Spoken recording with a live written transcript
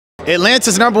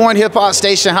Atlanta's #1 hip-hop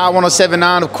station, Hot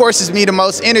 107.9. Of course, it's me, the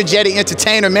most energetic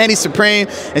entertainer, Manny Supreme.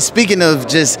 And speaking of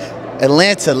just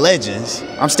Atlanta legends,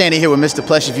 I'm standing here with Mr.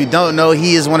 Plush. If you don't know,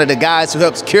 he is one of the guys who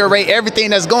helps curate everything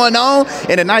that's going on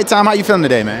in the nighttime. How you feeling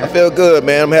today, man? I feel good,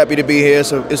 man. I'm happy to be here.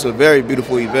 It's a very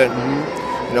beautiful event.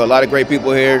 You know, a lot of great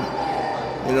people here,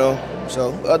 you know.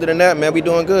 So other than that, man, we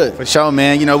doing good. For sure,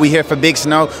 man. You know, we here for Big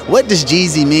Snow. What does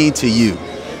Jeezy mean to you?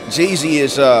 Jeezy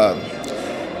is,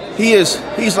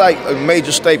 he's like a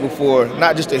major staple for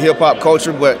not just the hip hop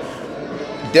culture, but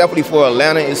definitely for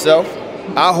Atlanta itself,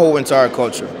 our whole entire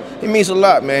culture. It means a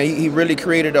lot, man. He really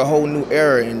created a whole new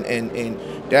era, and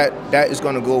that is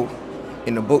gonna go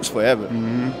in the books forever.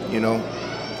 You know.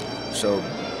 So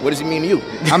what does it mean to you?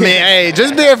 I mean, hey,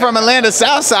 just being from Atlanta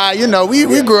South Side, you know,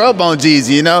 we grew up on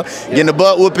Jeezy, you know, getting the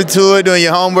butt whooping to it, doing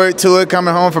your homework to it,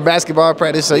 coming home for basketball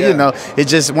practice. So, you know, it's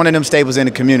just one of them staples in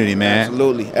the community, man.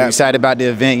 Absolutely. I'm excited about the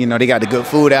event. You know, they got the good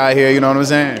food out here, you know what I'm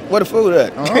saying? Where the food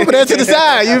at? Over there to the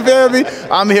side, you feel me?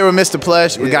 I'm here with Mr.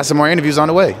 Plush. We got some more interviews on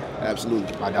the way.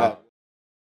 Absolutely. My dog.